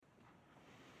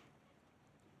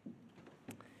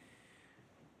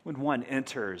When one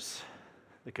enters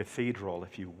the cathedral,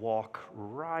 if you walk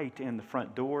right in the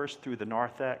front doors through the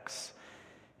narthex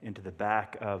into the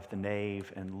back of the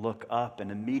nave and look up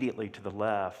and immediately to the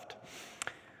left,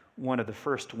 one of the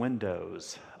first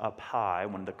windows up high,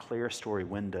 one of the clerestory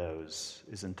windows,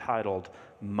 is entitled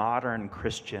Modern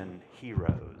Christian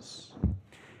Heroes.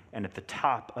 And at the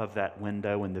top of that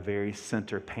window in the very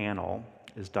center panel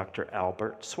is Dr.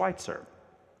 Albert Schweitzer,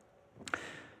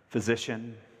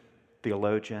 physician,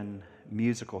 theologian,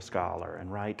 musical scholar,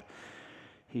 and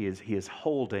he is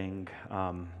holding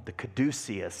the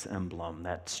caduceus emblem,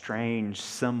 that strange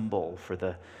symbol for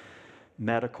the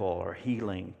medical or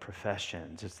healing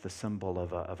professions. It's the symbol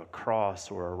of a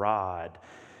cross or a rod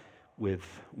with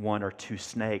one or two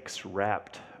snakes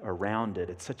wrapped around it.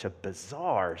 It's such a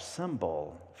bizarre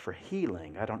symbol for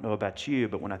healing. I don't know about you,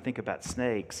 but when I think about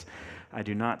snakes, I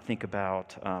do not think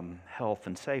about health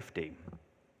and safety.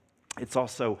 It's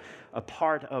also a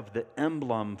part of the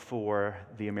emblem for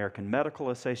the American Medical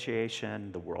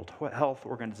Association, the World Health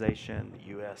Organization, the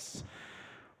U.S.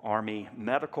 Army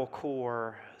Medical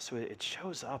Corps. So it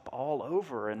shows up all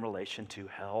over in relation to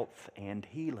health and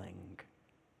healing.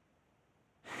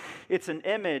 It's an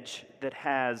image that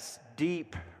has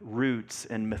deep roots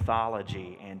in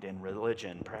mythology and in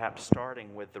religion, perhaps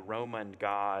starting with the Roman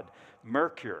god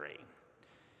Mercury,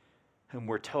 whom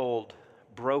we're told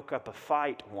broke up a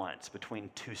fight once between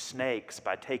two snakes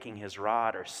by taking his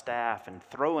rod or staff and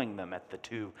throwing them at the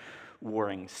two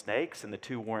warring snakes, and the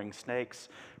two warring snakes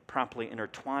promptly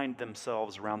intertwined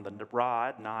themselves around the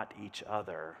rod, not each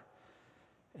other.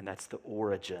 And that's the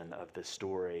origin of the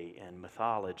story in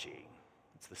mythology.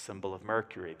 It's the symbol of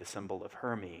Mercury, the symbol of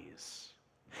Hermes.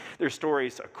 There's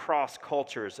stories across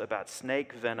cultures about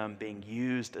snake venom being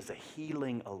used as a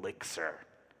healing elixir.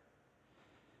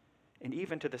 And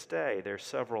even to this day, there are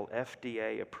several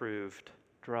FDA-approved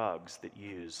drugs that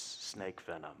use snake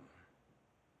venom.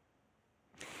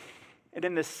 And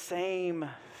in the same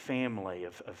family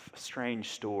of strange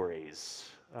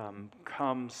stories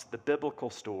comes the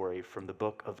biblical story from the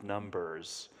book of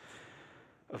Numbers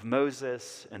of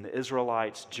Moses and the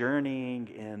Israelites journeying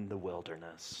in the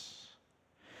wilderness.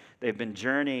 They've been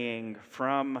journeying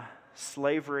from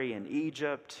slavery in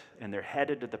Egypt, and they're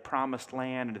headed to the promised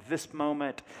land. And at this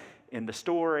moment in the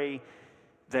story,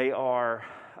 they're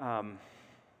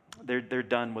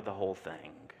done with the whole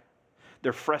thing.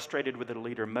 They're frustrated with their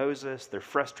leader Moses. They're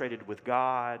frustrated with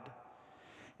God,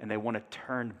 and they want to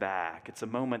turn back. It's a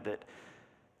moment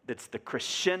that's the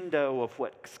crescendo of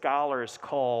what scholars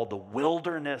call the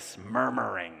wilderness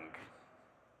murmuring,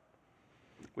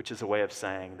 which is a way of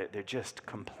saying that they're just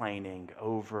complaining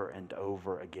over and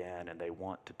over again, and they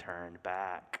want to turn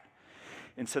back.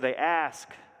 And so they ask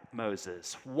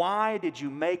Moses, why did you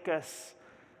make us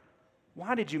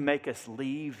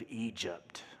leave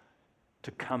Egypt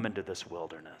to come into this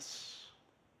wilderness?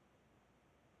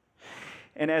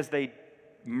 And as they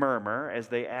murmur, as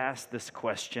they ask this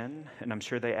question, and I'm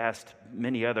sure they asked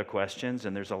many other questions,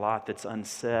 and there's a lot that's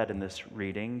unsaid in this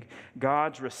reading,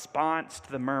 God's response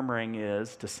to the murmuring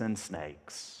is to send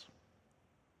snakes.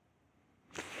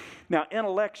 Now,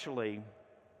 intellectually,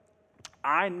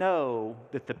 I know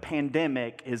that the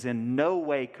pandemic is in no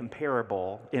way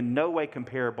comparable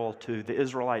to the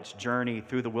Israelites' journey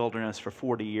through the wilderness for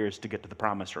 40 years to get to the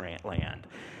promised land.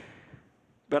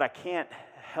 But I can't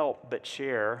help but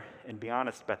share and be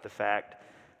honest about the fact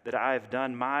that I've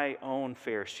done my own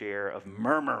fair share of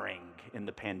murmuring in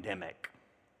the pandemic.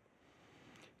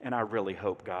 And I really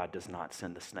hope God does not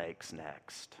send the snakes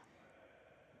next.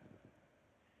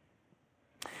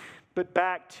 But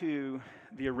back to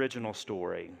the original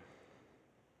story.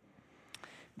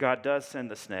 God does send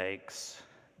the snakes.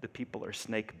 The people are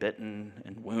snake bitten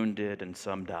and wounded, and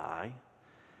some die.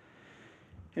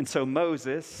 And so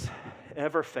Moses,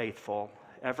 ever faithful,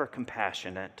 ever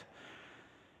compassionate,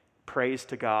 prays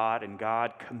to God, and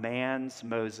God commands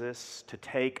Moses to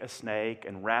take a snake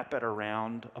and wrap it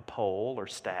around a pole or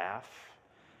staff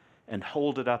and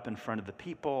hold it up in front of the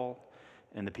people,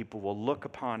 and the people will look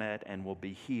upon it and will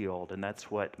be healed. And that's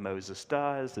what Moses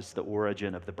does. This is the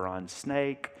origin of the bronze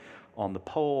snake. On the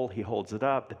pole, he holds it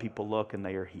up, the people look, and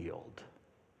they are healed.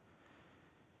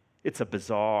 It's a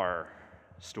bizarre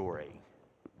story.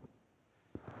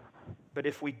 But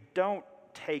if we don't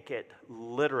take it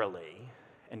literally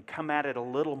and come at it a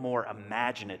little more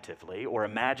imaginatively, or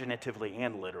imaginatively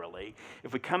and literally,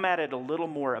 if we come at it a little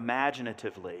more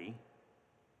imaginatively,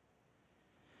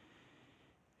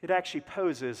 it actually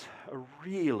poses a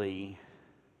really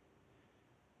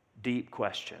deep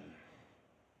question.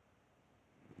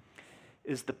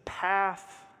 Is the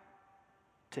path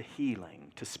to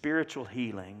healing, to spiritual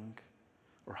healing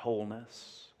or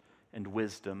wholeness, and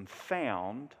wisdom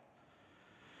found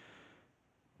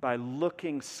by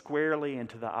looking squarely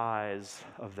into the eyes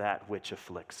of that which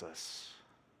afflicts us,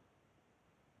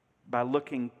 by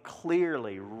looking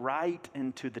clearly right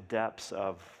into the depths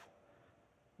of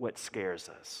what scares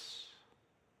us.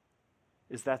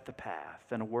 Is that the path?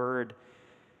 In a word,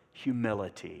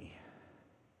 humility.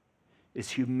 Is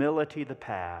humility the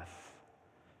path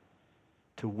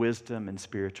to wisdom and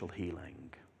spiritual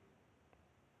healing?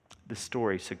 The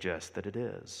story suggests that it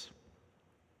is.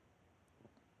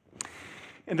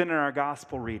 And then in our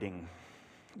gospel reading,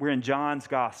 we're in John's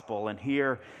gospel, and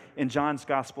here in John's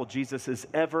gospel, Jesus is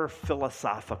ever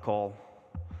philosophical,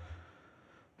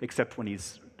 except when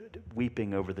he's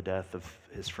weeping over the death of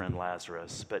his friend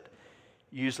Lazarus. But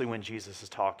usually when Jesus is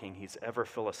talking, he's ever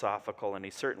philosophical, and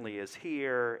he certainly is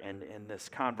here. And in this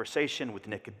conversation with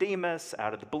Nicodemus,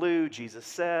 out of the blue, Jesus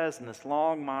says in this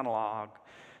long monologue,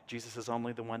 Jesus is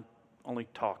only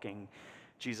talking.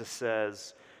 Jesus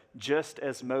says, just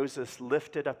as Moses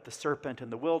lifted up the serpent in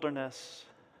the wilderness,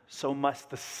 so must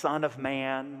the Son of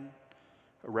Man,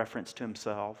 a reference to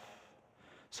himself,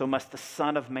 so must the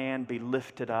Son of Man be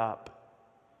lifted up,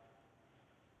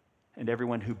 and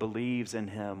everyone who believes in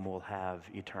him will have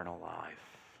eternal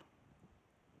life.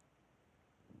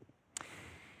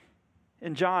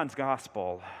 In John's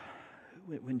gospel,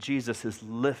 when Jesus is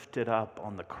lifted up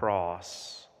on the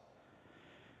cross,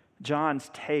 John's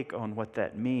take on what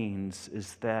that means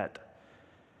is that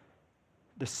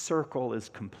the circle is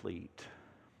complete.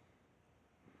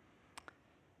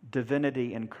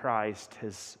 Divinity in Christ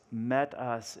has met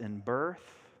us in birth,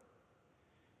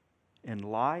 in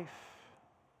life,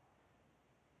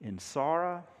 in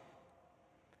sorrow,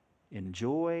 in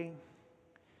joy,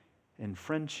 in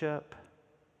friendship,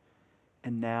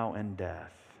 and now in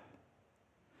death.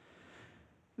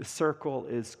 The circle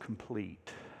is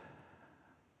complete.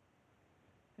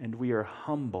 And we are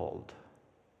humbled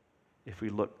if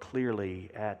we look clearly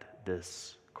at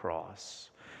this cross.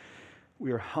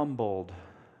 We are humbled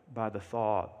by the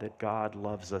thought that God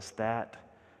loves us that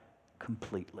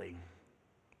completely,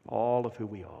 all of who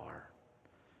we are,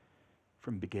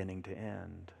 from beginning to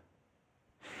end.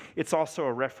 It's also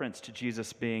a reference to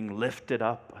Jesus being lifted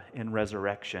up in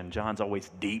resurrection. John's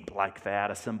always deep like that.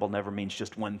 A symbol never means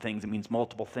just one thing, it means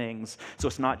multiple things. So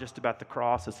it's not just about the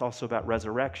cross, it's also about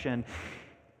resurrection.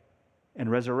 And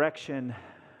resurrection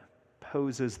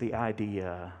poses the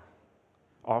idea,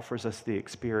 offers us the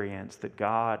experience that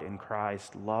God in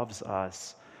Christ loves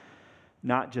us,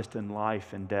 not just in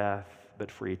life and death,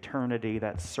 but for eternity.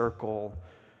 That circle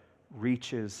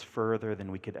reaches further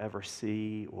than we could ever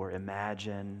see or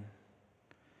imagine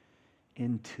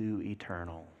into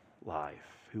eternal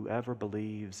life. Whoever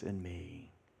believes in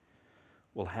me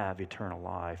will have eternal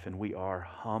life, and we are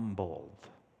humbled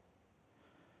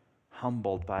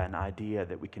by an idea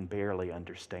that we can barely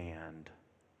understand.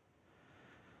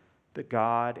 That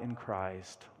God in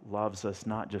Christ loves us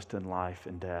not just in life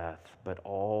and death, but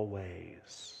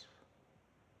always,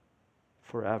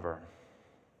 forever.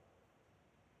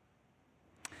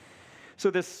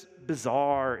 So this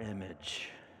bizarre image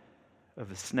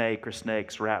of a snake or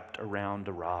snakes wrapped around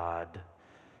a rod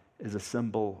is a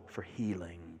symbol for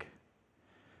healing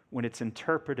when it's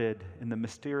interpreted in the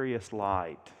mysterious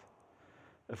light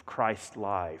of Christ's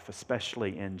life,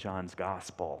 especially in John's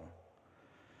gospel,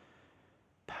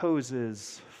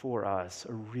 poses for us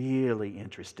a really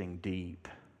interesting, deep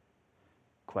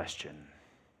question.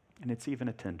 And it's even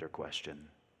a tender question.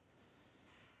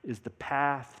 Is the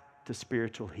path to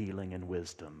spiritual healing and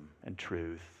wisdom and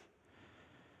truth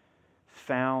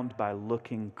found by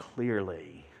looking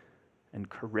clearly and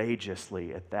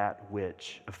courageously at that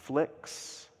which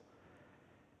afflicts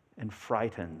and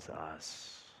frightens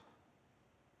us?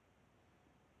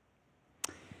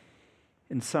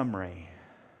 In summary,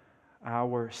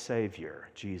 our Savior,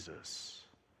 Jesus,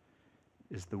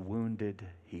 is the wounded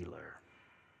healer.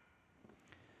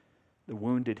 The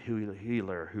wounded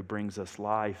healer who brings us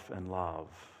life and love,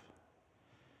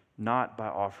 not by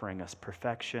offering us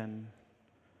perfection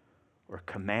or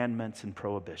commandments and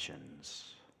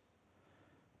prohibitions,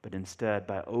 but instead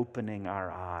by opening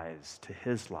our eyes to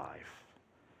his life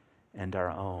and our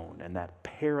own, and that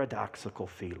paradoxical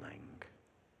feeling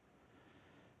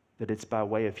that it's by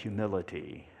way of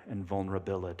humility and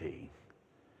vulnerability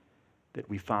that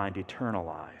we find eternal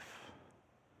life,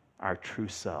 our true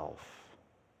self,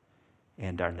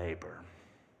 and our neighbor.